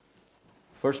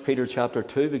1 Peter chapter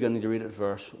 2, beginning to read at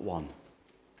verse 1.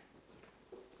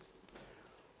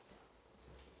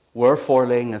 Wherefore,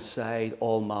 laying aside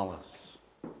all malice,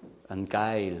 and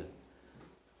guile,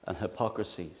 and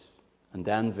hypocrisies, and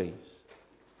envies,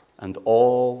 and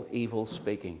all evil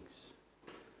speakings,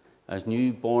 as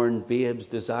newborn babes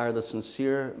desire the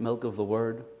sincere milk of the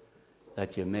word,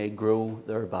 that ye may grow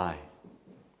thereby.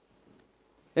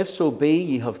 If so be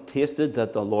ye have tasted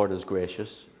that the Lord is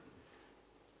gracious,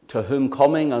 to whom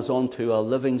coming as unto a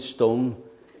living stone,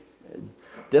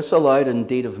 disallowed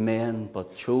indeed of men,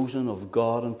 but chosen of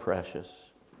God and precious,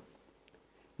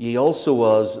 ye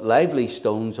also as lively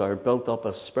stones are built up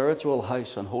a spiritual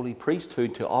house and holy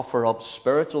priesthood, to offer up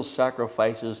spiritual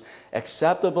sacrifices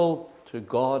acceptable to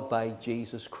God by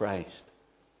Jesus Christ.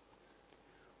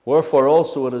 Wherefore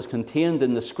also it is contained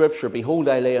in the Scripture, Behold,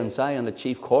 I lay in Zion a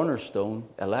chief cornerstone,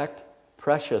 elect,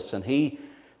 precious, and he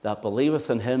that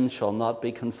believeth in him shall not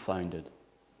be confounded.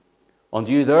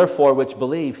 Unto you therefore which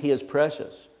believe, he is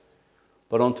precious.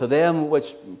 But unto them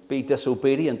which be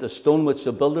disobedient, the stone which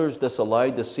the builders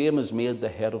disallowed, the same is made the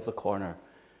head of the corner,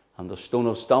 and the stone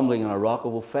of stumbling and a rock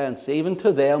of offence. Even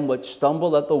to them which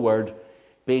stumble at the word,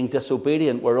 being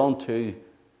disobedient, whereunto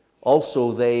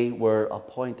also they were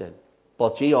appointed.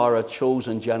 But ye are a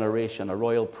chosen generation, a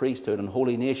royal priesthood, and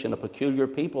holy nation, a peculiar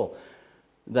people,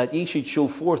 that ye should show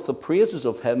forth the praises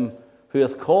of him who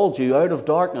hath called you out of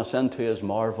darkness into his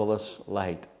marvellous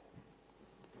light,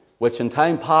 which in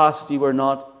time past ye were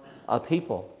not a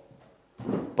people,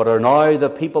 but are now the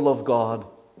people of God,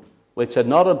 which had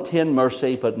not obtained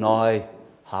mercy, but now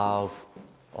have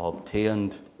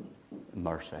obtained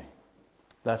mercy.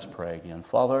 Let's pray again.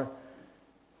 Father,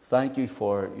 thank you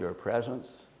for your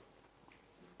presence,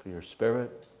 for your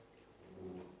Spirit.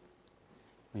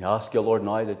 We ask you, Lord,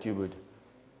 now that you would,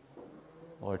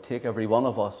 Lord, take every one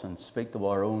of us and speak to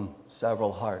our own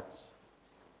several hearts.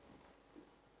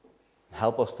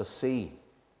 Help us to see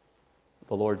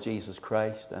the Lord Jesus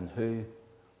Christ and who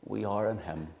we are in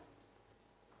him.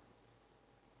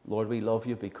 Lord, we love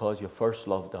you because you first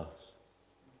loved us.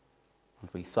 And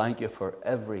we thank you for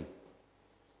every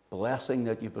blessing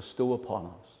that you bestow upon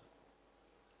us.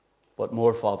 But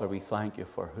more, Father, we thank you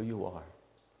for who you are,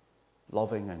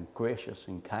 loving and gracious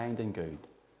and kind and good,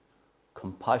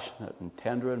 compassionate and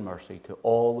tender in mercy to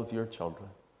all of your children.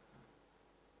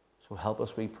 So help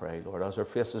us, we pray, Lord. As our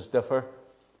faces differ,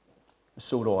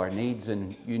 so do our needs,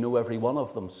 and you know every one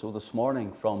of them. So this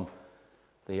morning, from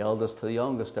the eldest to the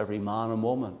youngest, every man and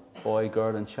woman, boy,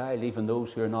 girl and child, even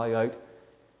those who are now out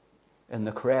in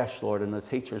the creche, Lord, and the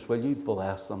teachers, will you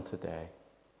bless them today?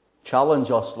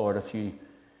 Challenge us, Lord, if you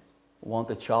want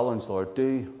to challenge, Lord.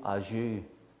 Do as you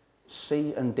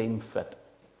see and deem fit,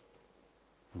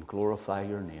 and glorify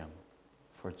your name.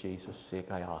 For Jesus'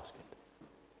 sake I ask it.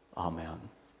 Amen.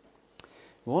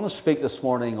 We want to speak this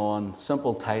morning on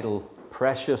simple title,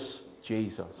 Precious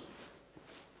Jesus.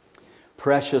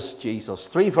 Precious Jesus.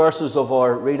 3 verses of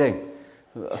our reading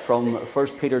from 1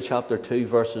 Peter chapter 2,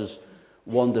 verses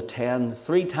 1 to 10.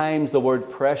 3 times the word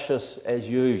precious is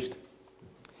used.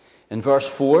 In verse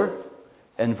 4,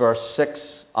 in verse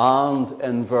 6, and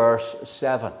in verse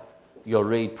 7. You'll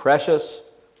read precious,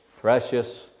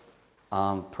 precious,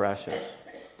 and precious.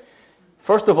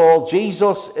 First of all,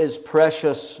 Jesus is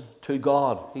precious to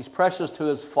God. He's precious to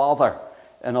his Father,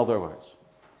 in other words.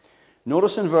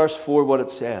 Notice in verse 4 what it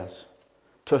says.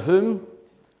 To whom,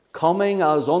 coming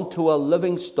as unto a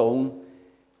living stone,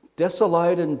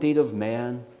 disallowed indeed of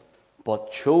men,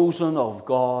 but chosen of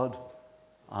God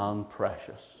and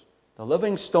precious. The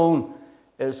living stone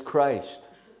is Christ.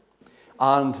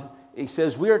 And he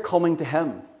says we are coming to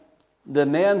him. The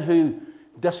men who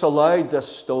disallowed this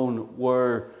stone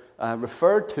were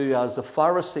referred to as the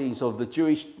Pharisees of the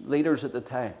Jewish leaders at the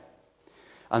time.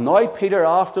 And now Peter,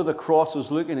 after the cross, is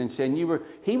looking and saying,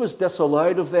 he was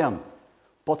disallowed of them.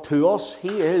 But to us,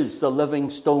 he is the living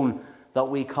stone that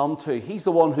we come to. He's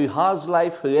the one who has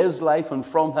life, who is life, and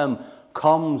from him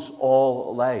comes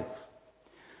all life.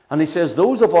 And he says,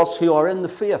 those of us who are in the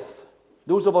faith,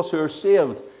 those of us who are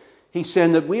saved, he's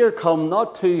saying that we are come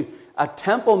not to a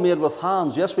temple made with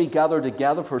hands. Yes, we gather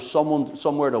together for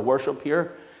somewhere to worship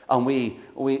here. And we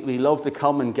love to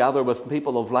come and gather with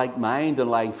people of like mind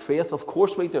and like faith. Of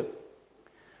course we do.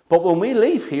 But when we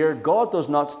leave here, God does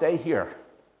not stay here.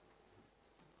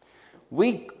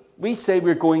 We say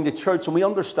we're going to church and we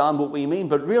understand what we mean,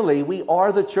 but really we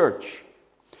are the church.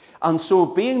 And so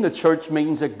being the church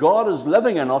means that God is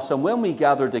living in us, and when we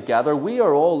gather together, we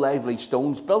are all lively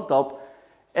stones built up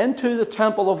into the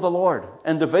temple of the Lord.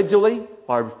 Individually,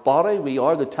 our body, we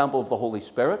are the temple of the Holy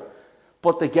Spirit.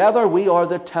 But together we are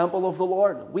the temple of the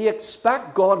Lord. We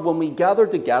expect God, when we gather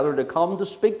together, to come to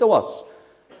speak to us,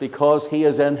 because he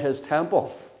is in his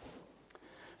temple.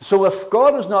 So if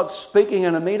God is not speaking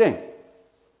in a meeting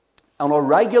on a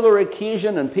regular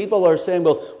occasion, and people are saying,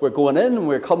 well, we're going in and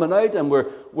we're coming out and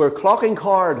we're clocking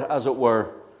card, as it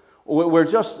were, we're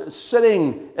just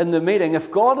sitting in the meeting. If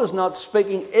God is not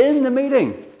speaking in the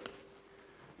meeting,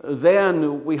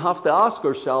 then we have to ask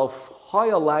ourselves,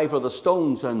 how alive are the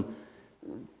stones, and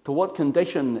to what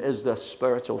condition is this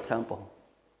spiritual temple?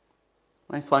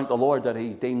 I thank the Lord that he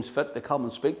deems fit to come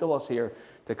and speak to us here,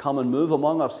 to come and move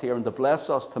among us here, and to bless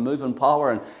us, to move in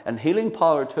power and healing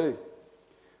power too.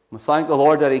 We thank the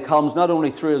Lord that he comes not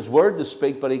only through his word to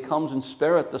speak, but he comes in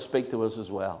spirit to speak to us as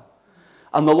well.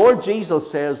 And the Lord Jesus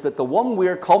says that the one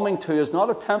we're coming to is not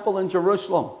a temple in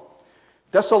Jerusalem,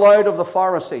 disallowed of the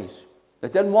Pharisees. They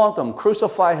didn't want him.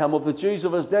 Crucify him, of the Jews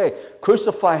of his day.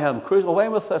 Crucify him. Away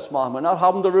with this man. We're not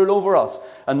having to rule over us.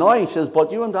 And now he says,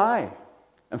 but you and I.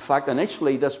 In fact,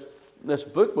 initially, this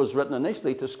book was written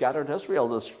initially to scattered Israel.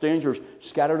 The strangers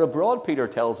scattered abroad, Peter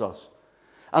tells us.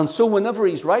 And so whenever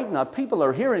he's writing that, people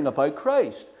are hearing about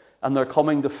Christ, and they're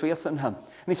coming to faith in him.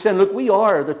 And he's saying, look, we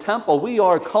are the temple. We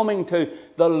are coming to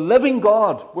the living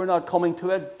God. We're not coming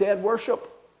to a dead worship.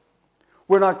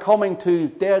 We're not coming to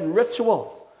dead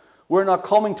ritual. We're not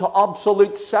coming to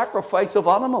absolute sacrifice of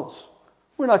animals.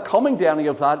 We're not coming to any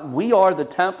of that. We are the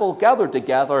temple gathered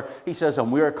together, he says, and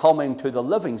we are coming to the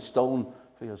living stone,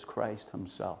 who is Christ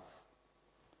himself.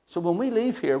 So when we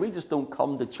leave here, we just don't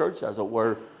come to church, as it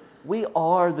were. We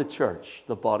are the church,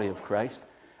 the body of Christ.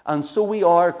 And so we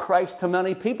are Christ to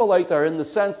many people out there, in the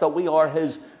sense that we are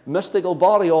his mystical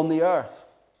body on the earth.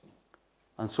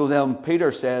 And so then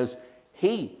Peter says,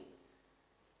 he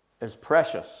is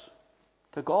precious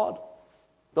to God.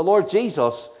 The Lord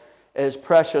Jesus is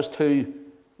precious to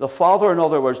the Father. In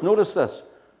other words, notice this: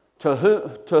 to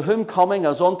whom coming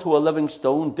as unto a living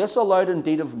stone, disallowed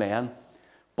indeed of men,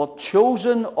 but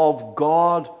chosen of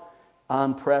God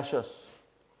and precious.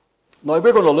 Now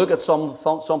we're going to look at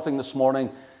something this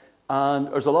morning, and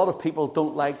there's a lot of people who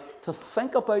don't like to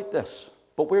think about this,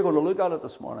 but we're going to look at it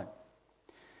this morning.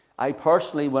 I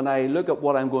personally, when I look at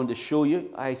what I'm going to show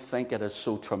you, I think it is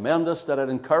so tremendous that it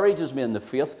encourages me in the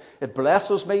faith. It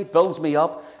blesses me, builds me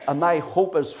up, and my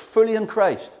hope is fully in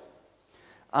Christ.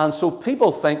 And so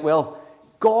people think, well,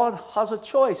 God has a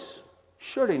choice.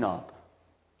 Surely not.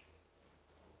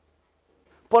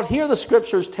 But here the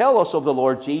scriptures tell us of the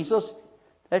Lord Jesus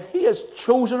that he is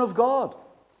chosen of God.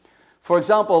 For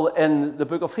example, in the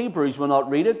book of Hebrews, we'll not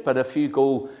read it, but if you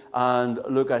go and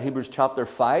look at Hebrews chapter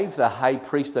 5, the high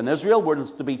priest in Israel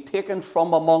was to be taken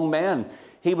from among men.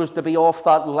 He was to be off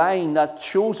that line, that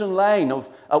chosen line of,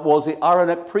 it was the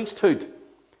Aaronic priesthood.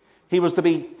 He was to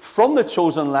be from the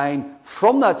chosen line,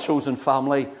 from that chosen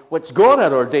family, which God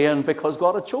had ordained because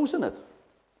God had chosen it.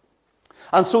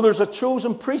 And so there's a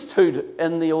chosen priesthood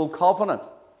in the Old Covenant.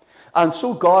 And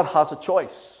so God has a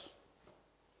choice.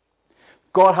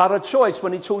 God had a choice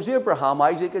when he chose Abraham,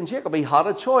 Isaac, and Jacob. He had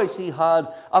a choice. He had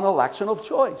an election of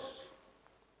choice.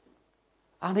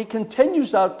 And he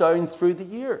continues that down through the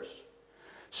years.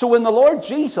 So when the Lord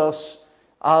Jesus,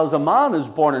 as a man, is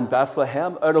born in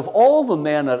Bethlehem, out of all the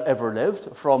men that ever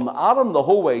lived, from Adam the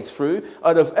whole way through,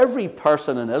 out of every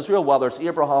person in Israel, whether it's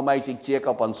Abraham, Isaac,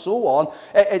 Jacob, and so on,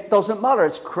 it doesn't matter.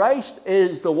 It's Christ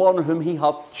is the one whom he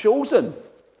hath chosen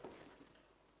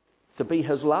to be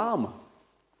his lamb.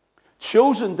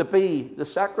 Chosen to be the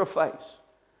sacrifice.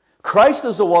 Christ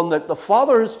is the one that the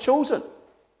Father has chosen.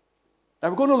 Now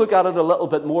we're going to look at it a little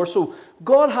bit more. So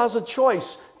God has a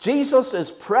choice. Jesus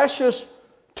is precious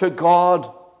to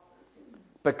God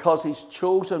because he's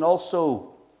chosen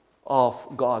also of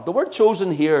God. The word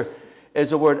chosen here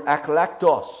is the word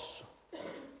eklektos.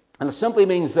 And it simply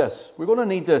means this. We're going to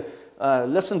need to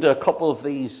listen to a couple of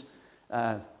these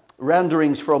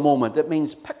renderings for a moment. It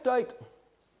means picked out.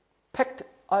 Picked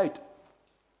out.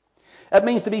 It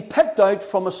means to be picked out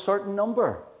from a certain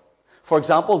number. For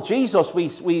example, Jesus,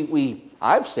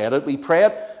 I've said it, we pray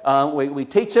it, we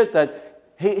teach it, that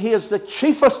he is the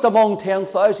chiefest among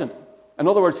 10,000. In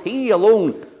other words, he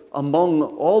alone among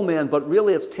all men, but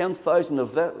really it's 10,000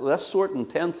 of this sort and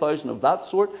 10,000 of that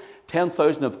sort,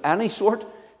 10,000 of any sort,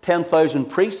 10,000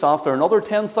 priests after another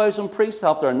 10,000 priests,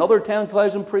 after another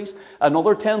 10,000 priests,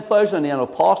 another 10,000 and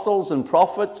apostles and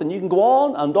prophets, and you can go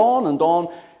on and on and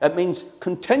on. It means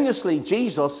continuously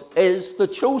Jesus is the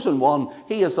chosen one.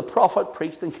 He is the prophet,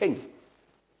 priest, and king.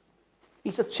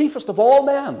 He's the chiefest of all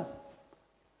men.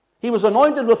 He was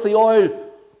anointed with the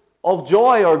oil of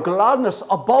joy or gladness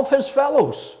above his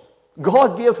fellows.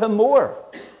 God gave him more.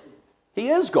 He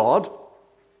is God,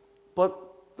 but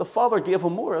the Father gave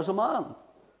him more as a man.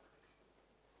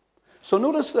 So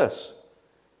notice this.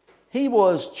 He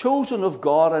was chosen of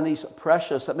God and he's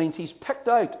precious. That means he's picked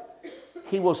out.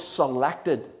 He was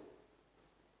selected.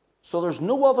 So there's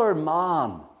no other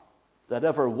man that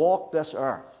ever walked this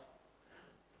earth.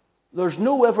 There's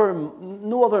no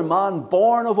other man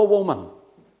born of a woman.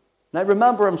 Now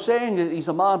remember, I'm saying that he's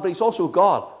a man, but he's also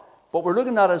God. But we're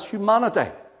looking at his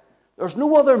humanity. There's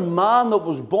no other man that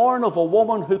was born of a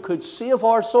woman who could save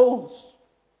our souls.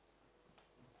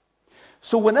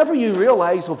 So whenever you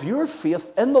realize of your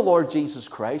faith in the Lord Jesus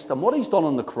Christ and what he's done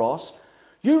on the cross,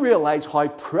 you realize how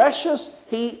precious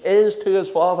he is to his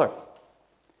Father.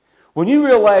 When you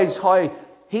realize how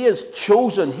he is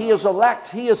chosen, he is elect,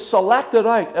 he is selected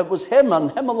out, it was him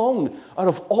and him alone out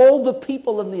of all the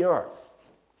people in the earth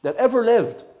that ever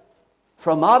lived,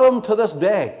 from Adam to this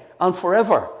day and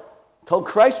forever, till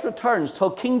Christ returns, till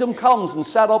kingdom comes and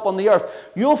set up on the earth,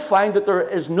 you'll find that there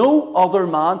is no other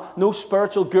man, no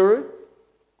spiritual guru.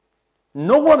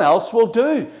 No one else will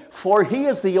do, for he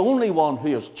is the only one who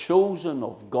is chosen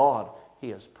of God.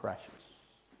 He is precious.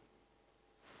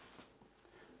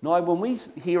 Now, when we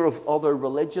hear of other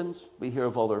religions, we hear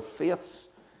of other faiths,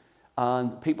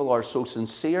 and people are so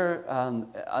sincere,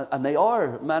 and they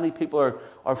are. Many people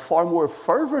are far more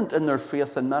fervent in their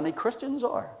faith than many Christians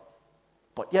are.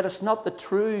 But yet it's not the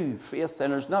true faith,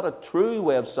 and there's not a true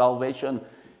way of salvation,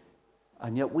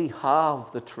 and yet we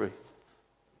have the truth.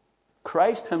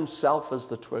 Christ himself is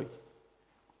the truth.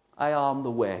 I am the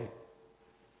way,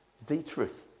 the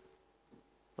truth,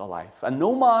 the life. And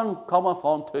no man cometh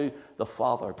unto the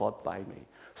Father but by me.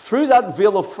 Through that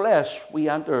veil of flesh, we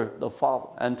enter the Father,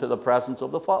 into the presence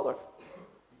of the Father.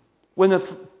 When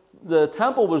the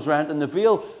temple was rent, and the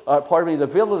veil of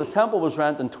the temple was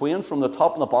rent in twain from the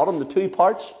top and the bottom, the two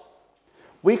parts,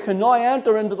 we can now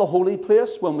enter into the holy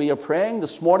place when we are praying.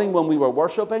 This morning when we were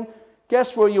worshipping,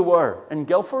 guess where you were? In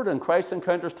Guildford, in Christ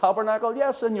Encounters Tabernacle?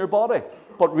 Yes, in your body.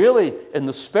 But really, in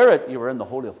the spirit, you were in the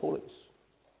Holy of Holies.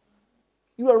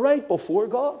 You were right before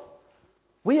God.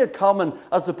 We had come, and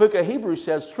as the book of Hebrews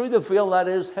says, through the veil that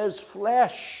is his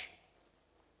flesh,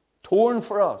 torn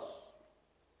for us.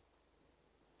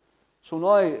 So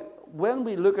now, when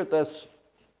we look at this,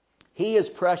 he is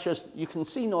precious. You can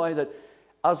see now that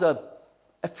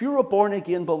if you're a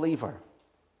born-again believer,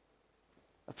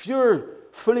 if you're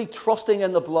fully trusting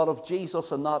in the blood of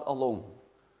Jesus and not alone,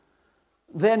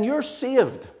 then you're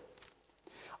saved.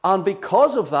 And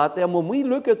because of that, then when we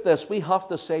look at this, we have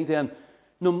to say then,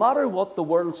 no matter what the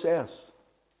world says,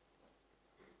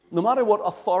 no matter what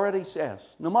authority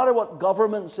says, no matter what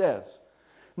government says,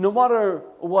 no matter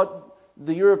what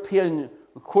the European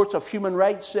Courts of Human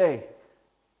Rights say,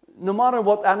 no matter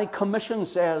what any commission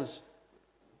says,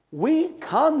 we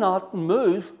cannot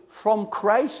move from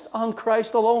Christ and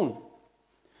Christ alone.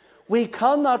 We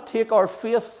cannot take our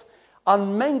faith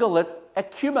and mingle it,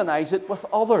 ecumenize it with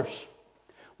others.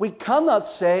 We cannot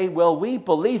say, well, we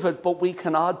believe it, but we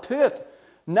can add to it.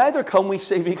 Neither can we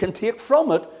say we can take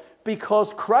from it,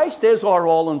 because Christ is our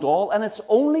all and all, and it's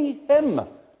only him.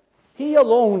 He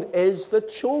alone is the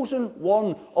chosen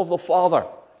one of the Father,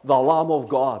 the Lamb of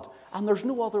God, and there's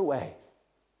no other way.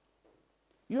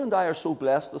 You and I are so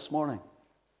blessed this morning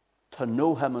to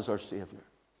know him as our Savior.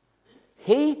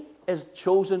 He is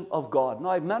chosen of God.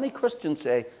 Now, many Christians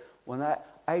say, when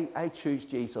I choose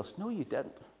Jesus. No, you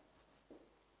didn't.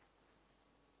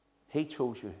 He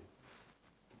chose you.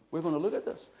 We're going to look at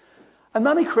this. And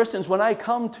many Christians, when I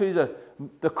come to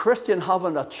the Christian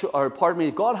having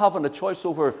God having a choice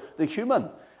over the human,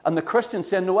 and the Christian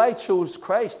saying, no, I chose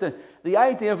Christ. The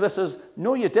idea of this is,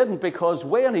 no, you didn't, because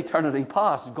way in eternity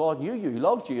past, God knew you,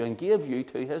 loved you, and gave you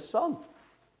to his Son.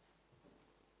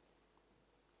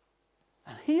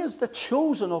 And he is the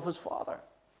chosen of his Father.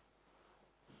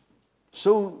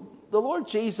 So the Lord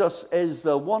Jesus is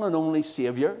the one and only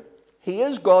Savior. He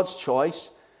is God's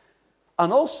choice.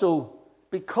 And also,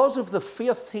 because of the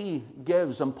faith he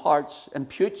gives,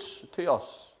 imputes to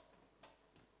us,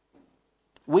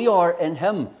 we are in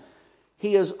him.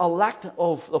 He is elect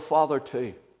of the Father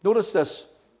too. Notice this.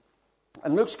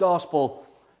 In Luke's Gospel,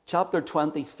 chapter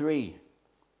 23.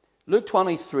 Luke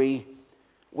 23,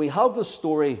 we have the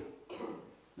story.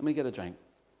 Let me get a drink.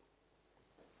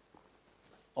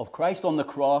 Of Christ on the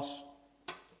cross.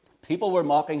 People were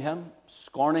mocking him,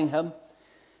 scorning him.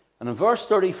 And in verse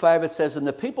 35 it says, and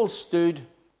the people stood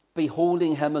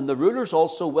beholding him, and the rulers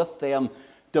also with them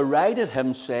derided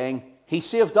him, saying, he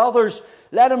saved others,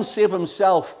 let him save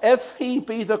himself, if he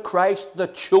be the Christ, the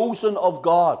chosen of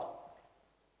God.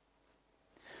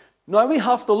 Now we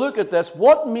have to look at this.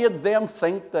 What made them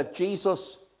think that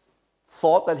Jesus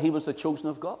thought that he was the chosen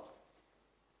of God?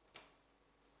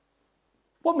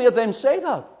 What made them say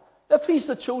that? If he's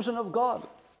the chosen of God.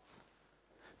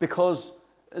 Because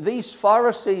these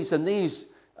Pharisees and these,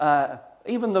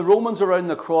 even the Romans around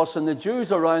the cross and the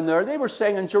Jews around there, they were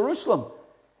saying in Jerusalem,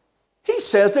 he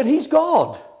says that he's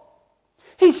God.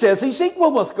 He says he's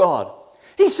equal with God.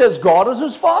 He says God is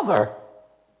his Father.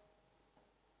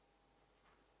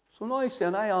 So now he's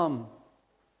saying, I am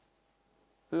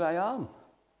who I am.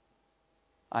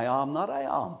 I am that I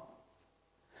am.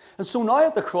 And so now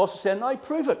at the cross he's saying, now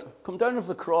prove it. Come down off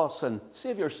the cross and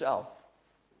save yourself.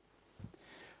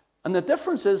 And the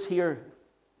difference is here,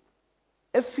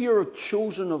 if you're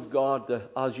chosen of God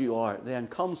as you are, then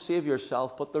come save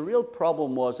yourself. But the real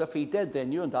problem was, if he did,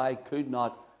 then you and I could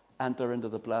not enter into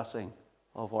the blessing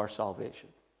of our salvation.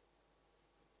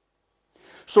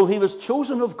 So he was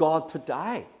chosen of God to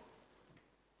die,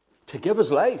 to give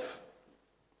his life.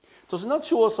 Does it not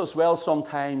show us as well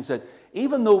sometimes that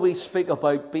even though we speak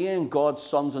about being God's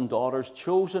sons and daughters,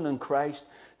 chosen in Christ,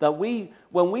 that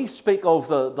when we speak of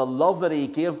the love that he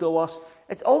gave to us,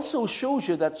 it also shows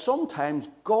you that sometimes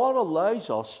God allows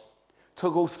us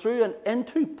to go through and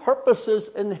into purposes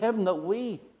in him that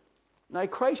we... Now,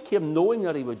 Christ came knowing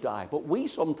that he would die, but we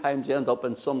sometimes end up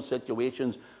in some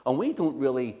situations and we don't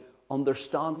really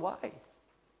understand why.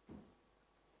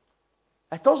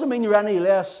 It doesn't mean you're any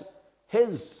less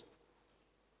his,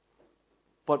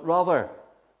 but rather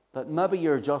that maybe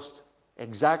you're just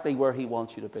exactly where he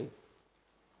wants you to be.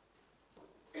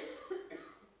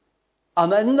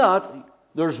 And in that,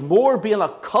 there's more being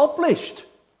accomplished.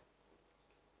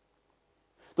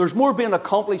 There's more being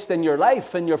accomplished in your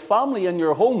life, in your family, in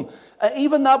your home.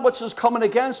 Even that which is coming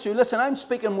against you. Listen, I'm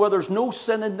speaking where there's no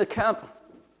sin in the camp.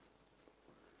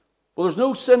 Well, there's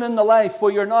no sin in the life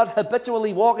where you're not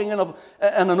habitually walking in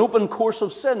an open course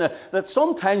of sin. That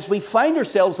sometimes we find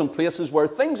ourselves in places where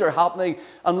things are happening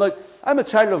and look, I'm a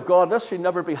child of God, this should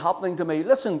never be happening to me.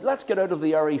 Listen, let's get out of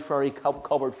the airy-fairy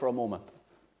cupboard for a moment.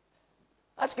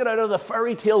 Let's get out of the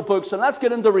fairy tale books and let's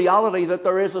get into reality that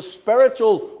there is a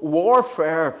spiritual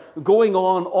warfare going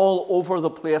on all over the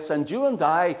place. And you and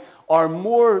I are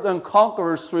more than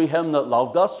conquerors through him that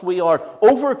loved us. We are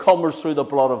overcomers through the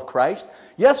blood of Christ.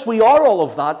 Yes, we are all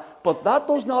of that, but that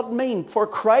does not mean, for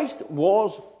Christ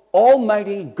was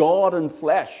Almighty God in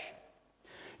flesh.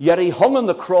 Yet he hung on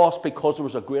the cross because there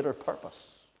was a greater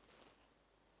purpose.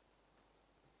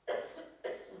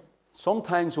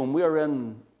 Sometimes when we are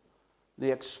in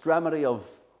the extremity of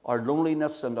our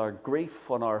loneliness and our grief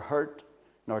and our hurt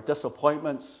and our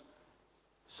disappointments,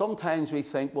 sometimes we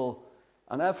think, well,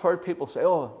 and I've heard people say,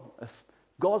 oh, if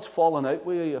God's fallen out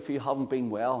with you if you haven't been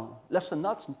well. Listen,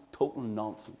 that's total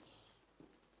nonsense.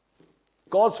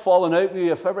 God's fallen out with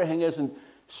you if everything isn't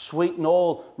sweet and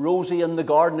all rosy in the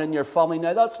garden in your family.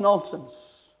 Now, that's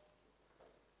nonsense.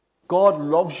 God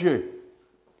loves you.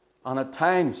 And at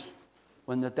times,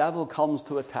 when the devil comes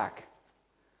to attack,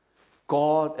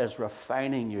 God is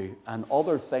refining you, and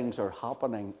other things are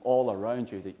happening all around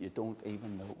you that you don't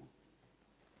even know.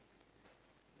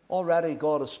 Already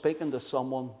God is speaking to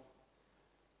someone.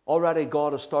 Already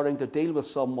God is starting to deal with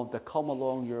someone to come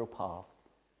along your path.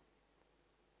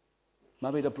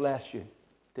 Maybe to bless you,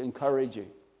 to encourage you,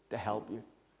 to help you.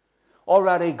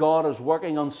 Already God is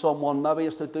working on someone, maybe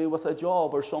it's to do with a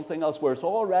job or something else, where it's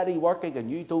already working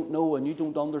and you don't know and you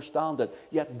don't understand it,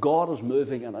 yet God is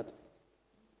moving in it.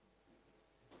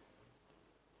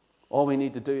 All we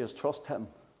need to do is trust him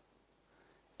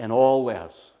in all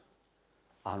ways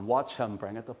and watch him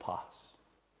bring it to pass.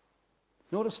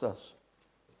 Notice this.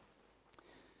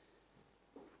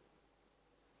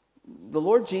 The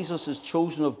Lord Jesus is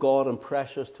chosen of God and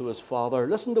precious to his Father.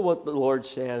 Listen to what the Lord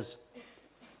says.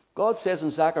 God says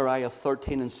in Zechariah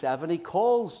 13:7, he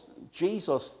calls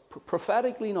Jesus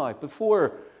prophetically now,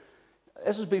 before,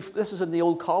 this is in the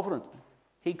Old Covenant,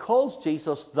 he calls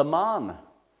Jesus the man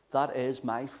that is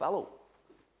my fellow.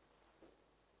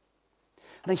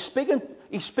 And he's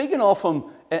speaking of him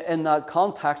in that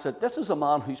context, that this is a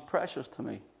man who's precious to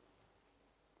me.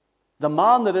 The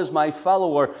man that is my fellow,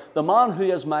 or the man who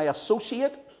is my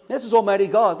associate. This is Almighty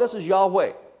God. This is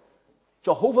Yahweh.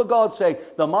 Jehovah God saying,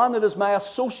 the man that is my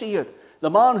associate, the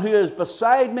man who is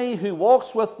beside me, who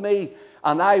walks with me,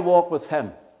 and I walk with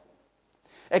him.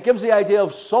 It gives the idea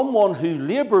of someone who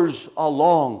labors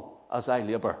along as I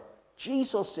labor.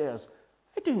 Jesus says,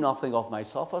 I do nothing of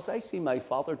myself. As I see my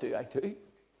Father do, I do.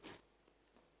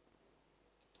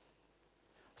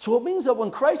 So it means that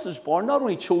when Christ is born, not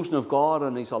only chosen of God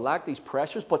and he's elect, he's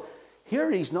precious, but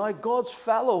here he's now God's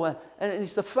fellow, and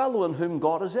he's the fellow in whom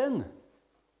God is in.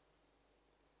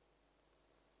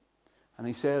 And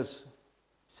he says,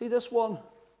 see this one?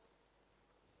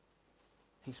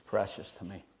 He's precious to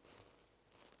me.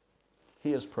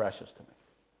 He is precious to me.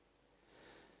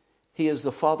 He is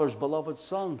the Father's beloved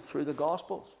Son through the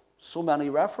Gospels. So many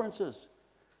references.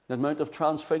 The Mount of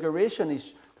Transfiguration,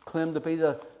 he's claimed to be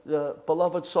the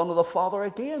beloved Son of the Father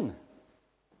again.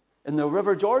 In the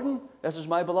River Jordan, this is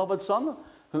my beloved Son,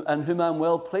 in whom I am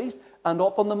well pleased. And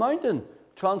up on the mountain,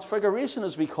 Transfiguration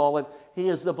as we call it, he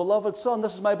is the beloved Son.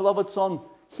 This is my beloved Son,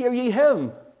 hear ye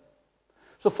him.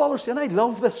 So Father's saying, I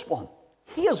love this one.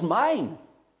 He is mine.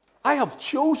 I have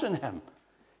chosen him.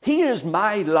 He is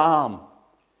my lamb.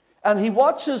 And he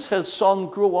watches his Son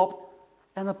grow up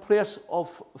in a place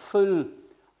of full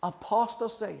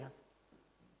apostasy.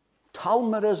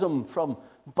 Talmudism from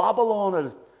Babylon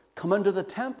had come into the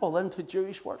temple, into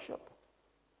Jewish worship.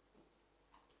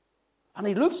 And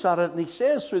he looks at it and he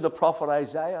says through the prophet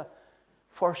Isaiah,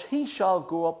 for he shall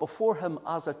grow up before him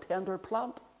as a tender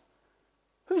plant.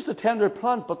 Who's the tender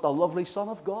plant but the lovely Son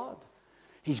of God?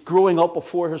 He's growing up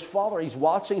before his Father. He's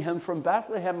watching him from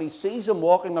Bethlehem. He sees him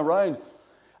walking around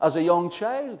as a young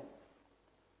child.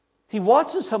 He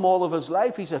watches him all of his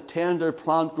life. He's a tender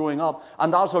plant growing up.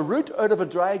 And as a root out of a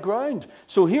dry ground.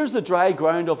 So here's the dry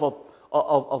ground of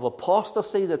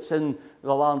apostasy that's in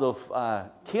the land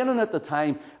of Canaan at the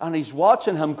time. And he's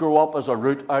watching him grow up as a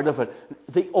root out of it.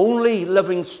 The only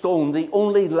living stone, the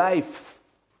only life.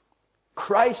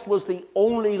 Christ was the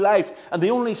only life and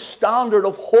the only standard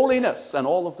of holiness in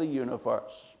all of the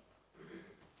universe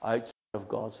outside of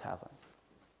God's heaven.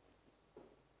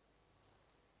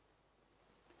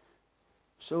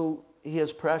 So he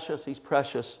is precious. He's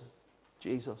precious,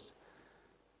 Jesus.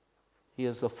 He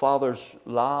is the Father's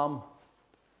lamb.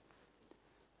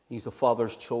 He's the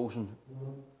Father's chosen.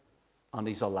 And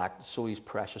he's elect. So he's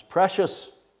precious.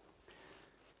 Precious.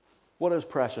 What is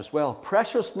precious? Well,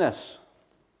 preciousness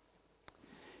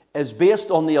is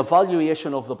based on the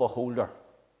evaluation of the beholder.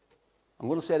 I'm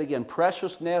going to say it again.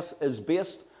 Preciousness is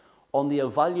based on the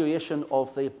evaluation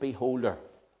of the beholder.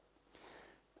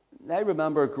 I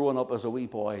remember growing up as a wee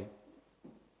boy,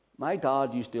 my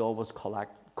dad used to always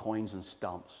collect coins and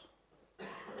stamps.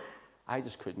 I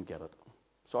just couldn't get it.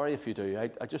 Sorry if you do.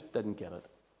 I just didn't get it.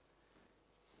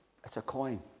 It's a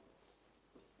coin.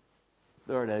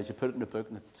 There it is. You put it in the book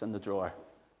and it's in the drawer.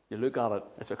 You look at it.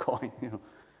 It's a coin. You know.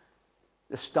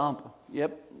 The stamp.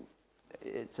 Yep.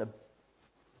 It's a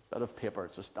bit of paper.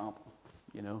 It's a stamp.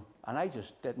 You know. And I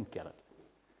just didn't get it.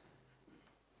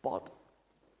 But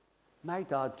my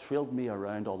dad trailed me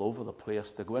around all over the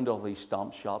place to go into all these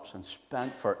stamp shops and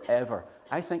spent forever.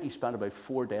 I think he spent about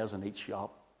 4 days in each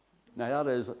shop. Now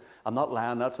that is, I'm not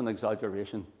lying, that's an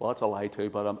exaggeration. Well, that's a lie too,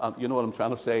 but you know what I'm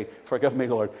trying to say. Forgive me,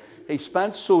 Lord. He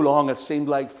spent so long it seemed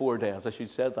like 4 days. I should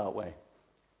say it that way.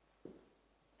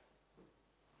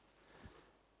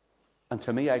 And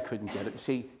to me, I couldn't get it.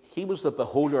 See, he was the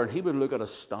beholder, and he would look at a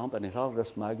stamp, and he'd have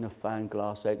this magnifying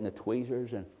glass out and the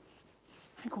tweezers, and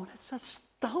I'm going, it's a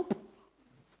stamp.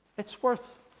 It's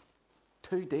worth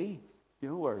 2D, you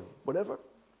know, or whatever.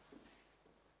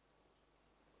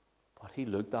 But he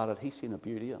looked at it. He seen a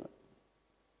beauty in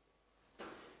it.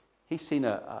 He seen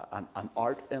an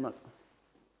art in it.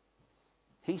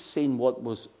 He seen what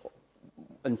was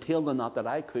entailed in that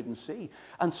I couldn't see.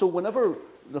 And so whenever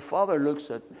the Father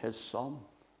looks at his Son,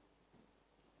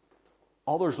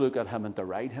 others look at him and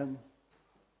deride him.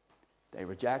 They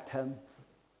reject him.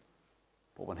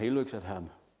 But when he looks at him,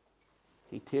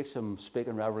 he takes him,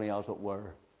 speaking reverently as it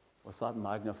were, with that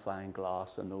magnifying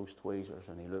glass and those tweezers,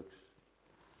 and he looks.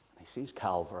 He sees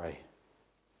Calvary.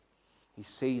 He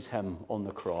sees him on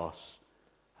the cross.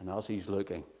 And as he's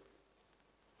looking,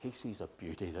 he sees a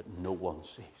beauty that no one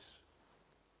sees.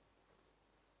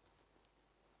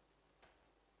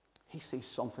 He sees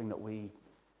something that we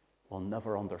will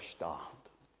never understand.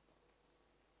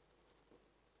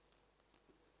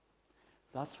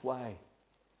 That's why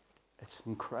it's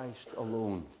in Christ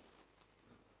alone,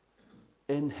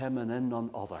 in him and in none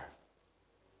other,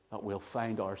 that we'll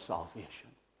find our salvation.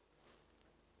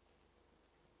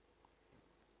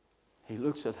 He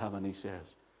looks at him and he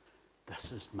says,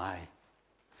 this is my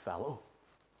fellow.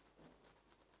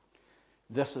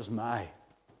 This is my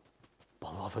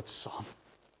beloved Son.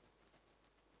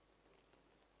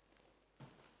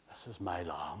 This is my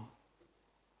lamb.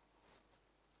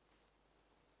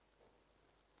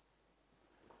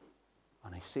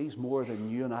 And he sees more than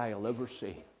you and I will ever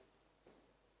see.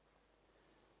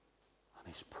 And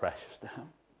he's precious to him.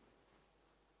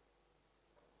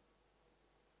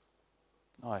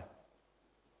 Now,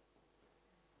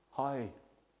 how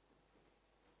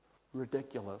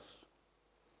ridiculous,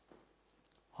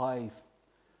 how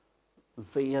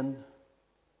vain,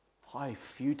 how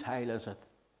futile is it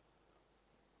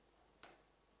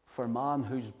for man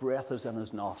whose breath is in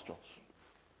his nostrils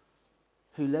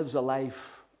who lives a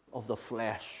life of the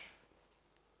flesh,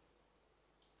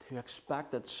 to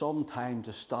expect at some time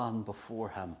to stand before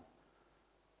him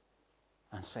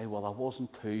and say, well, I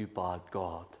wasn't too bad,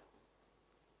 God.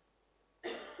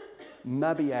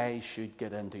 Maybe I should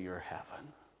get into your heaven.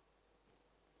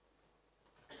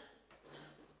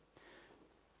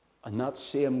 And that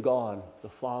same God, the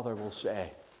Father, will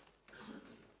say,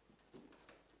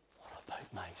 what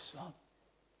about my son?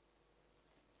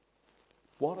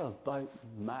 What about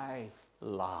my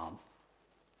lamb?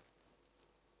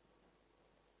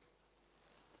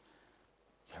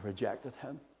 You rejected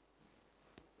him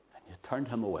and you turned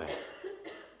him away.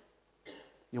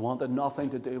 You wanted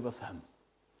nothing to do with him.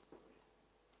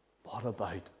 What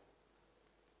about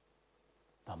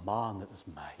the man that is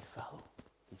my fellow?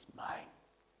 He's mine.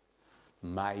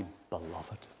 My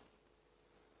beloved.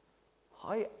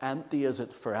 How empty is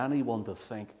it for anyone to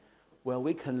think, well,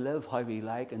 we can live how we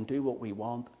like and do what we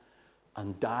want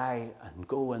and die and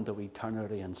go into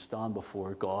eternity and stand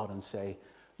before God and say,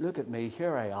 look at me,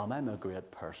 here I am, I'm a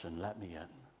great person, let me in.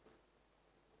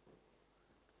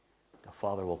 The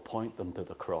Father will point them to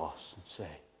the cross and say,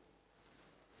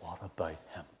 what about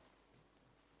him?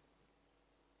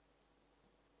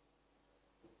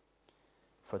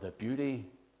 For the beauty,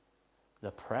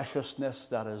 the preciousness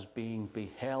that is being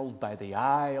beheld by the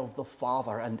eye of the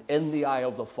Father and in the eye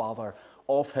of the Father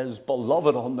of his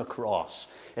beloved on the cross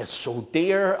is so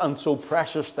dear and so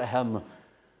precious to him.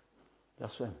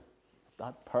 Listen,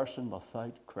 that person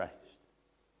without Christ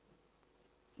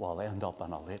will end up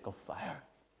in a lake of fire.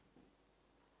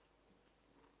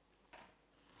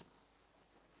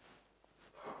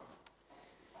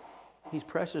 He's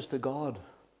precious to God.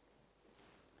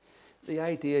 The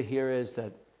idea here is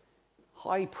that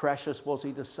how precious was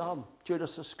he to some?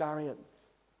 Judas Iscariot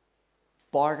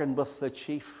bargained with the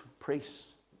chief priests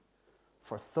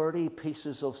for 30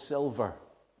 pieces of silver.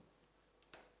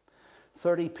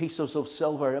 30 pieces of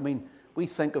silver. I mean, we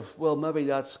think of, well, maybe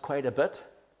that's quite a bit.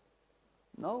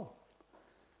 No.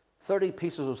 30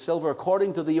 pieces of silver,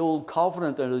 according to the Old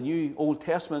Covenant and the New Old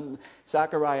Testament,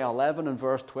 Zechariah 11 and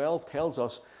verse 12 tells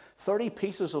us, 30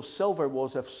 pieces of silver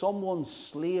was if someone's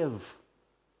slave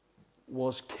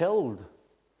was killed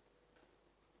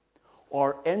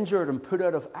or injured and put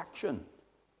out of action,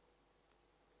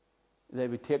 they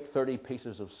would take 30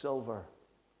 pieces of silver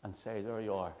and say, there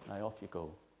you are, now off you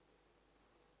go.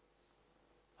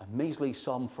 A measly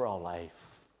sum for a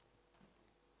life.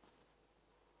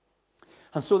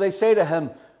 And so they say to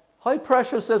him, how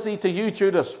precious is he to you,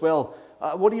 Judas? Well,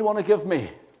 what do you want to give me?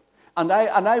 And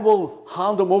I will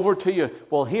hand him over to you.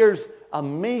 Well, here's a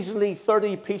measly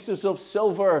 30 pieces of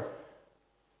silver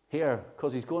here,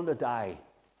 because he's going to die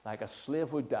like a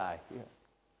slave would die. Here.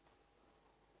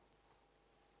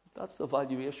 That's the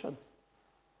valuation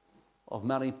of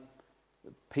many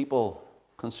people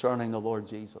concerning the Lord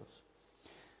Jesus.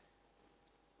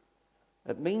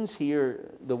 It means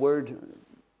here, the word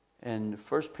in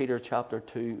 1 Peter chapter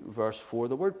 2, verse 4,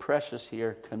 the word precious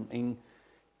here can mean,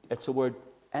 it's the word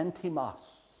entimos.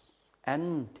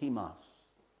 Entimos.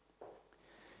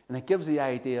 And it gives the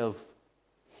idea of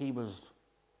he was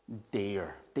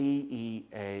dear.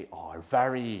 D-E-A-R.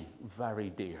 Very, very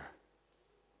dear.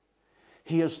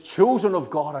 He is chosen of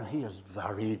God and he is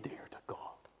very dear to God.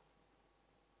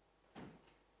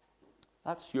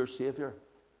 That's your Savior,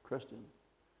 Christian.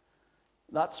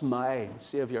 That's my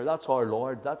Savior. That's our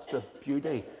Lord. That's the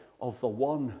beauty of the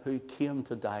one who came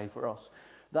to die for us.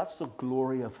 That's the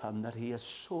glory of him, that he is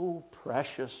so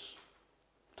precious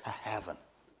to heaven.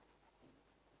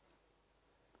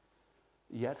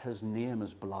 Yet his name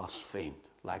is blasphemed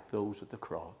like those at the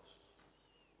cross.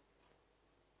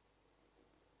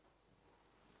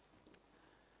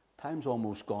 Time's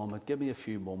almost gone, but give me a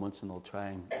few moments and I'll try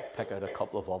and pick out a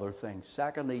couple of other things.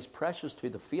 Secondly, he's precious to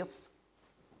the faith.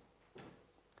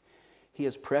 He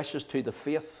is precious to the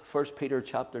faith. 1 Peter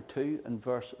chapter 2 and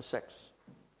verse 6.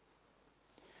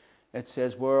 It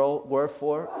says,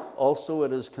 wherefore also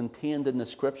it is contained in the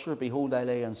scripture, behold, I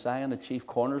lay in Zion a chief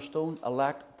cornerstone,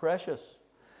 elect, precious.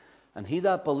 And he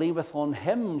that believeth on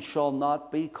him shall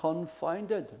not be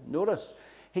confounded. Notice,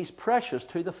 he's precious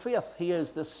to the faith. He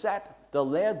is the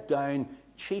laid down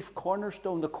chief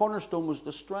cornerstone. The cornerstone was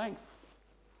the strength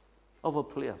of a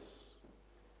place.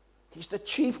 He's the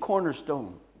chief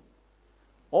cornerstone.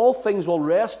 All things will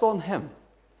rest on him.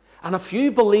 And if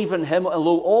you believe in him,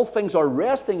 although all things are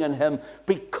resting in him,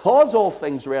 because all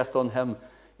things rest on him,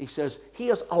 he says, he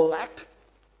is elect.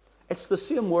 It's the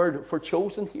same word for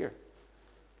chosen here.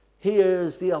 He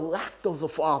is the elect of the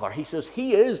Father. He says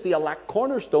he is the elect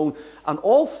cornerstone, and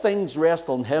all things rest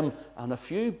on him. And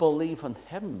if you believe in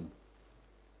him,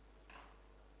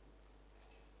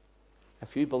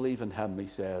 If you believe in him, he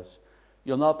says,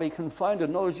 you'll not be confounded.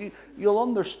 In other words, you'll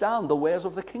understand the ways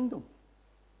of the kingdom.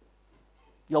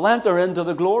 You'll enter into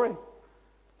the glory.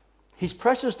 He's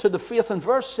precious to the faith. And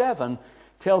verse 7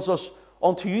 tells us,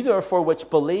 unto you therefore which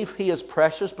believe he is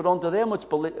precious, but unto them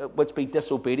which be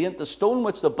disobedient, the stone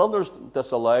which the builders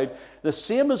disallowed, the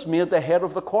same is made the head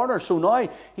of the corner. So now,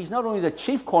 he's not only the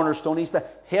chief cornerstone, he's the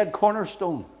head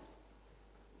cornerstone.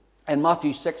 In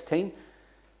Matthew 16,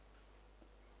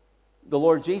 the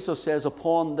Lord Jesus says,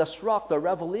 upon this rock, the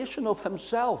revelation of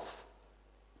himself,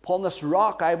 upon this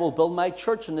rock I will build my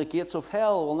church, and the gates of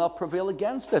hell will not prevail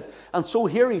against it. And so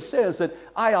here he says that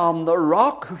I am the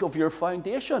rock of your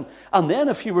foundation. And then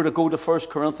if you were to go to 1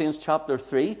 Corinthians chapter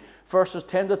 3, verses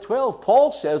 10 to 12,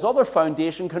 Paul says, other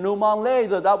foundation can no man lay,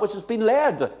 that which has been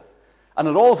laid. And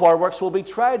that all of our works will be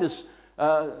tried as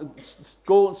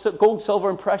gold, silver,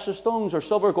 and precious stones, or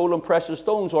silver, gold, and precious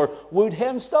stones, or wood, hay,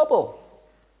 and stubble.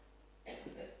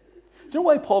 Do you know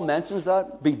why Paul mentions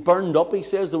that? Be burned up, he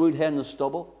says, the wood, hay, and the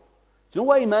stubble. Do you know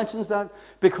why he mentions that?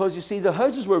 Because you see, the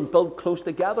houses were built close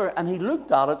together, and he looked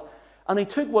at it, and he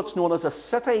took what's known as a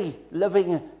city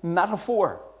living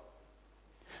metaphor.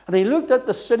 And he looked at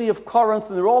the city of Corinth,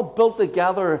 and they're all built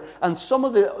together, and some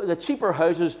of the cheaper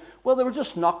houses, well, they were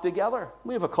just knocked together.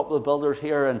 We have a couple of builders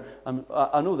here, and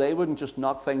I know they wouldn't just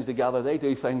knock things together. They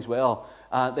do things well.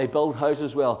 They build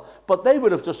houses well. But they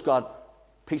would have just got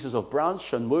pieces of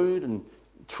branch and wood and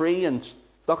tree and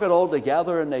stuck it all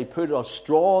together, and they put a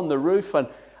straw on the roof. And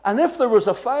if there was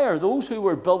a fire, those who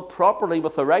were built properly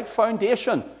with the right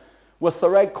foundation, with the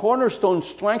right cornerstone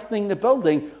strengthening the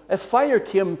building, if fire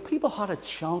came, people had a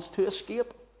chance to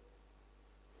escape.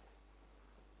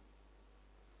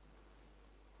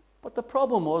 But the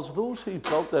problem was those who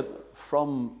built it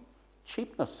from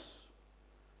cheapness,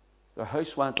 their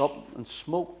house went up in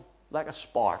smoke like a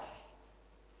spark.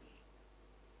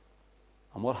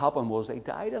 And what happened was they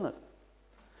died in it.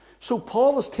 So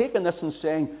Paul is taking this and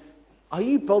saying, are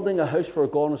you building a house for a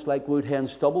God like wood, hay, and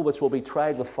stubble, which will be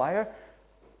tried with fire?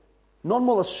 None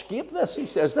will escape this, he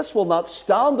says. This will not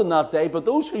stand in that day, but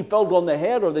those who build on the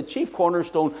head, or the chief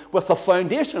cornerstone, with the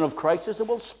foundation of Christ, it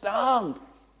will stand.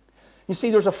 You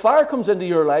see, there's a fire comes into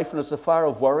your life, and it's a fire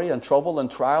of worry and trouble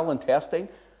and trial and testing.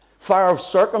 Fire of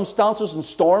circumstances and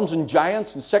storms and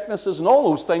giants and sicknesses and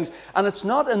all those things. And it's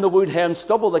not in the wood, hay, and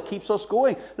stubble that keeps us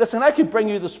going. Listen, I could bring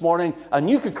you this morning and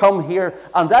you could come here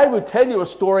and I would tell you a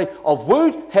story of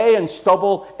wood, hay, and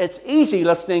stubble. It's easy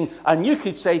listening, and you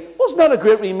could say, wasn't that a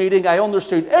great wee meeting? I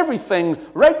understood everything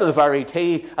right to the very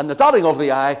T and the dotting of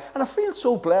the I, and I feel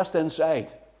so blessed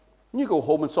inside. And you go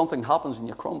home and something happens and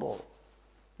you crumble.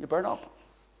 You burn up.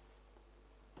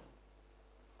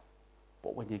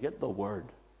 But when you get the word,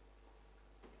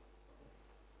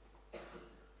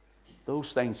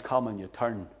 those things come and you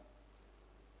turn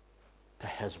to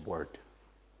his word.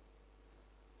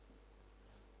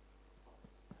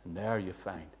 And there you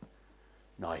find,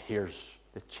 now here's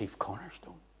the chief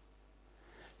cornerstone.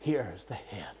 Here is the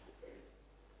head.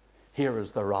 Here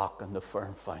is the rock and the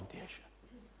firm foundation.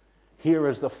 Here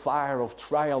is the fire of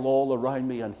trial all around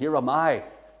me, and here am I,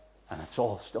 and it's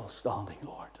all still standing,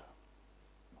 Lord.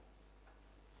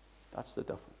 That's the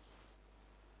difference.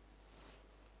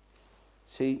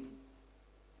 See,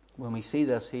 when we see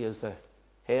this, he is the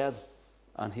head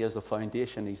and he is the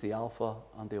foundation. He's the Alpha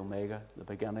and the Omega, the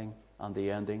beginning and the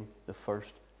ending, the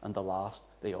first and the last,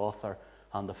 the author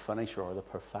and the finisher, or the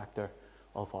perfecter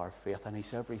of our faith. And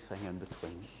he's everything in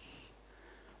between.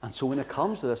 And so when it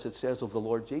comes to this, it says of the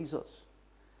Lord Jesus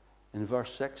in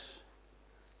verse 6,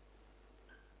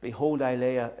 behold, I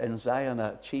lay in Zion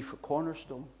a chief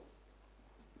cornerstone.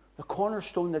 The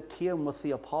cornerstone that came with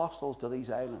the apostles to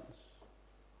these islands.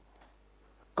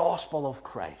 Gospel of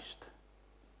Christ.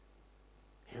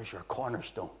 Here's your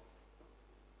cornerstone.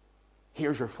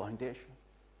 Here's your foundation.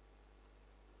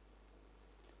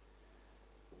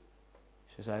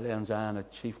 He says, I lay in Zion a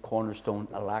chief cornerstone,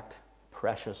 elect,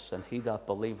 precious, and he that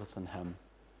believeth in him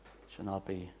shall not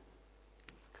be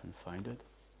confounded.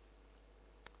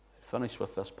 I finish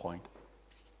with this point.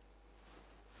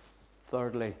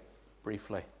 Thirdly,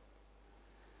 briefly,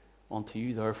 unto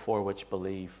you therefore which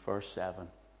believe, verse 7.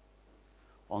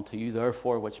 Unto you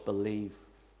therefore which believe,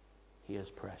 he is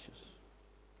precious.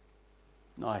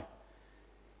 Now,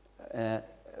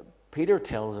 Peter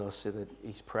tells us that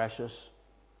he's precious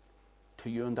to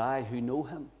you and I who know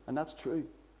him. And that's true.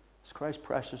 Is Christ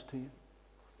precious to you?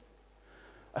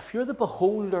 If you're the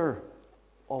beholder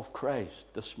of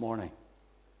Christ this morning,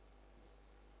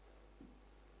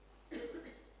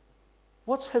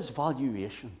 what's his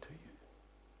valuation to you?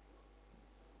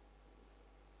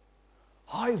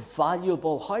 How How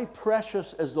valuable, how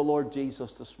precious is the Lord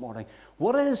Jesus this morning?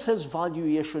 What is his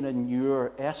valuation in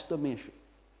your estimation?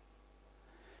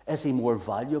 Is he more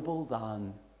valuable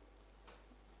than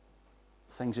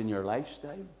things in your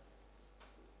lifestyle?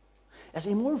 Is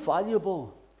he more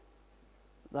valuable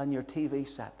than your TV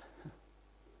set?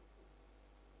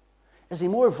 Is he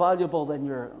more valuable than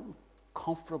your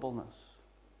comfortableness?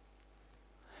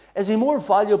 Is he more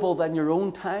valuable than your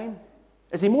own time?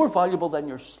 Is he more valuable than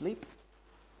your sleep?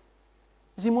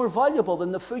 Is he more valuable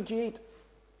than the food you eat?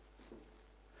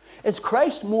 Is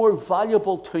Christ more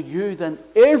valuable to you than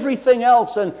everything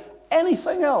else and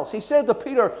anything else? He said to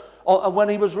Peter when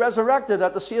he was resurrected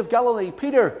at the Sea of Galilee,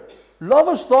 Peter,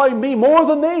 lovest thou me more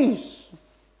than these?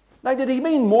 Now, did he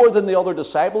mean more than the other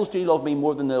disciples? Do you love me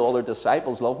more than the other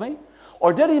disciples love me?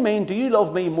 Or did he mean, do you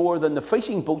love me more than the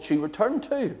fishing boats you returned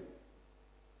to?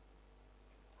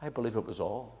 I believe it was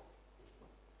all.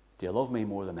 Do you love me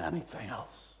more than anything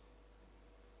else?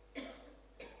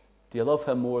 Do you love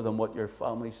him more than what your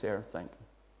family say or think?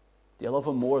 Do you love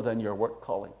him more than your work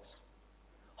colleagues?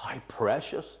 How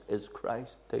precious is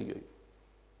Christ to you?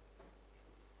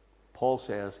 Paul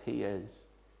says he is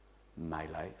my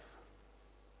life.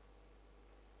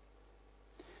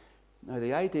 Now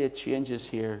the idea changes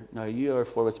here. Now you are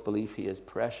for which believe he is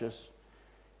precious.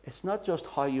 It's not just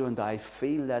how you and I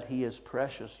feel that he is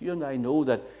precious. You and I know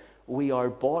that we are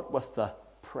bought with the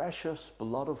precious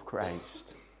blood of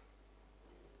Christ.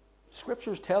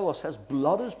 Scriptures tell us his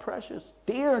blood is precious,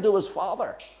 dear to his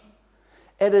Father.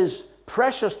 It is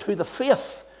precious to the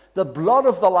faith. The blood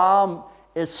of the Lamb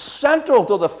is central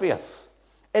to the faith.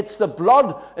 It's the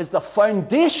blood is the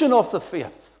foundation of the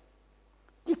faith.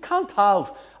 You can't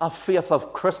have a faith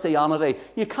of Christianity.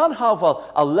 You can't have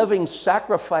a living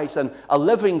sacrifice and a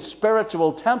living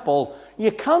spiritual temple.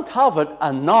 You can't have it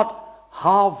and not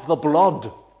have the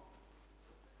blood.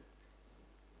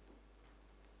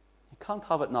 You can't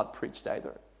have it not preached either.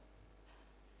 It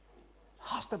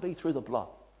has to be through the blood.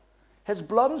 His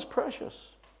blood is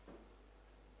precious.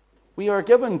 We are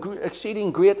given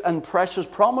exceeding great and precious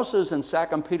promises in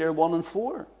 2 Peter 1 and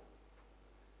 4.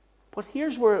 But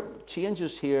here's where it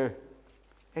changes here.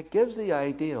 It gives the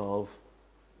idea of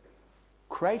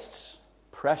Christ's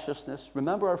preciousness.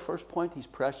 Remember our first point, he's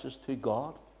precious to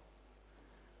God.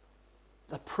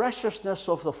 The preciousness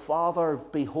of the Father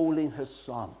beholding his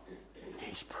Son.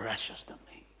 He's precious to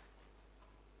me.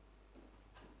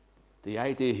 The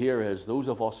idea here is those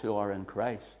of us who are in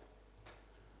Christ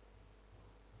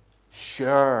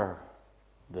share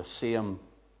the same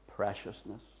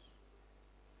preciousness.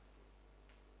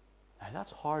 Now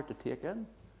that's hard to take in.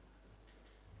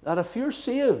 That if you're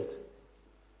saved,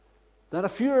 that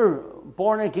if you're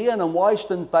born again and washed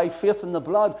by faith in the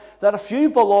blood, that if you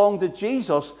belong to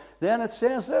Jesus, then it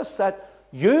says this, that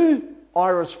you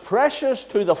are as precious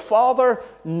to the Father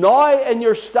now in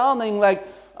your standing, like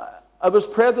I was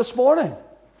prayed this morning.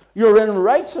 You're in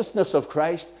righteousness of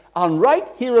Christ, and right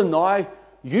here and now,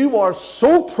 you are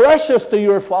so precious to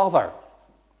your Father.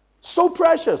 So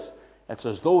precious. It's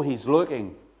as though he's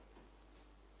looking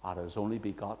at his only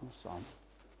begotten Son.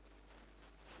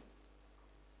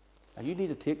 And you need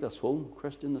to take this home,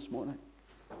 Christian, this morning.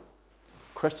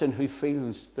 Christian who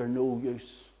feels they're no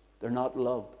use, they're not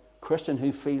loved. Christian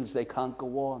who feels they can't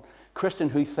go on. Christian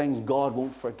who thinks God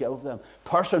won't forgive them.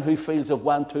 Person who feels they've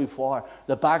went too far.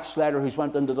 The backslider who's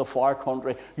went into the far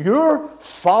country. Your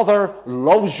Father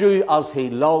loves you as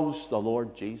he loves the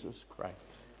Lord Jesus Christ.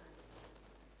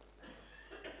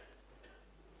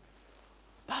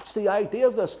 That's the idea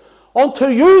of this. Unto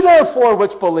you, therefore,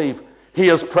 which believe, he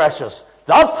is precious.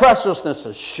 That preciousness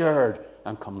is shared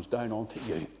and comes down unto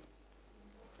you.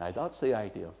 Now, that's the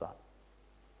idea of that.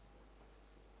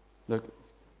 Look,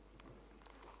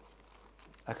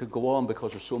 I could go on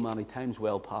because there's so many times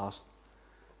well past.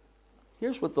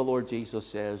 Here's what the Lord Jesus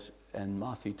says in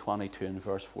Matthew 22 and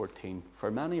verse 14.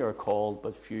 For many are called,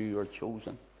 but few are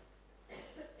chosen. I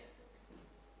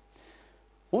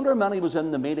wonder how many was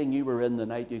in the meeting you were in the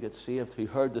night you got saved who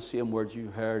heard the same words you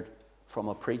heard from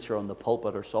a preacher on the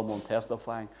pulpit or someone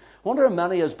testifying. I wonder how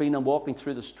many has been walking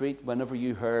through the street whenever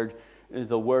you heard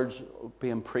the words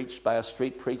being preached by a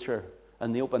street preacher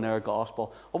in the open air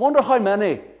gospel. I wonder how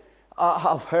many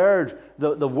have heard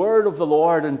the word of the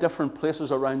Lord in different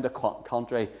places around the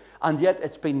country, and yet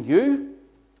it's been you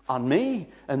and me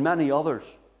and many others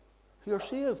who are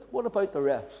saved. What about the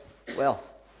rest? Well,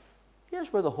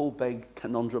 here's where the whole big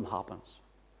conundrum happens.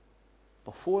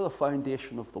 Before the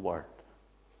foundation of the Word,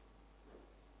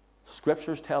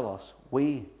 Scriptures tell us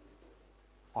we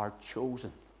are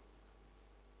chosen.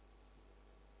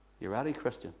 You ready,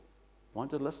 Christian?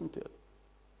 Want to listen to it?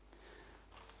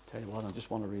 Tell you what, I just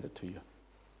want to read it to you.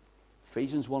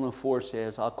 Ephesians 1:4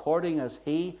 says, according as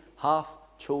he hath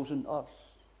chosen us.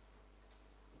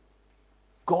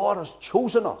 God has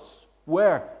chosen us.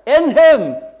 Where? In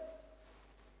him.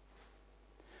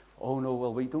 Oh no,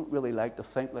 well, we don't really like to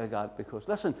think like that because,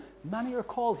 listen, many are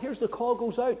called. Here's the call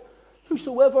goes out.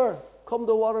 Whosoever come to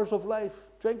the waters of life,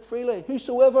 drink freely.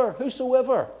 Whosoever,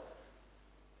 whosoever.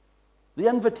 The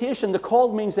invitation, the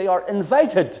call means they are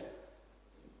invited.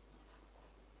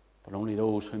 But only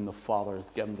those whom the Father has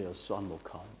given to his Son will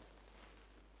come.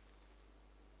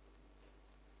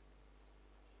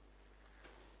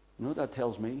 You know what that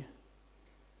tells me?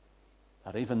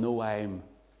 That even though I'm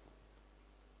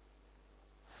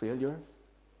failure,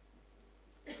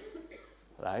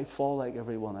 that I fall like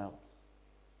everyone else,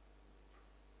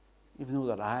 even though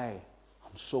that I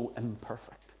am so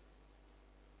imperfect,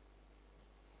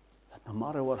 that no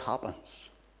matter what happens,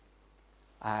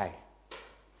 I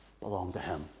belong to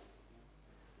him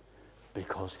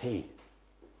because he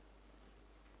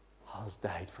has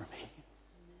died for me.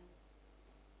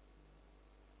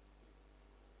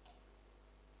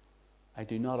 I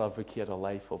do not advocate a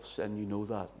life of sin, you know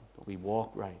that we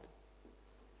walk right.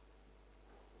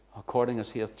 According as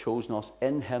he hath chosen us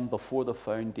in him before the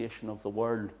foundation of the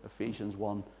world, Ephesians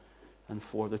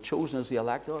 1:4. The chosen is the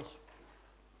elect us.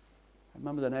 I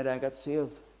remember the night I got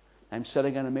saved. I'm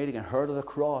sitting in a meeting and heard of the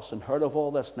cross and heard of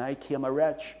all this, and I came a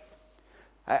wretch.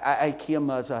 I came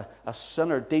as a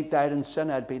sinner, deep died in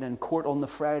sin. I'd been in court on the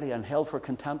Friday and held for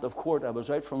contempt of court. I was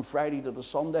out from Friday to the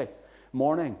Sunday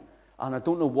morning. And I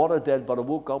don't know what I did, but I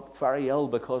woke up very ill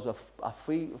because I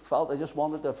felt I just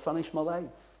wanted to finish my life.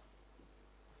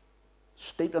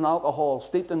 Steeped in alcohol,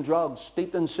 steeped in drugs,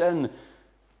 steeped in sin,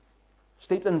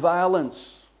 steeped in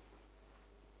violence.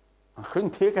 I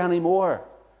couldn't take any more.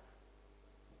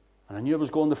 And I knew I was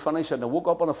going to finish it. And I woke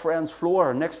up on a friend's floor.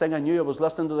 And next thing I knew, I was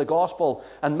listening to the gospel.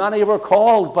 And many were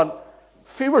called, but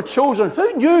few were chosen.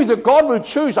 Who knew that God would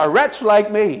choose a wretch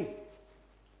like me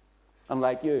and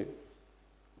like you?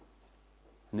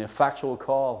 And the effectual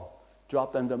call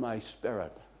dropped into my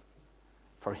spirit.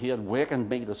 For he had wakened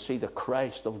me to see the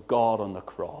Christ of God on the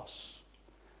cross.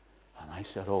 And I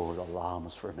said, oh, the Lamb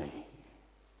is for me.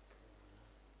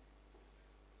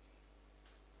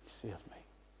 He saved me.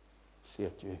 He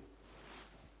saved you.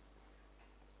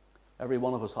 Every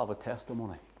one of us have a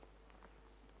testimony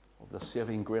of the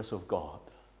saving grace of God.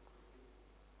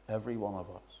 Every one of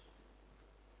us.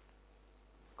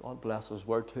 God bless his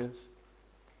word to us.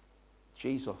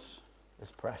 Jesus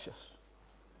is precious.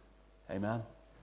 Amen.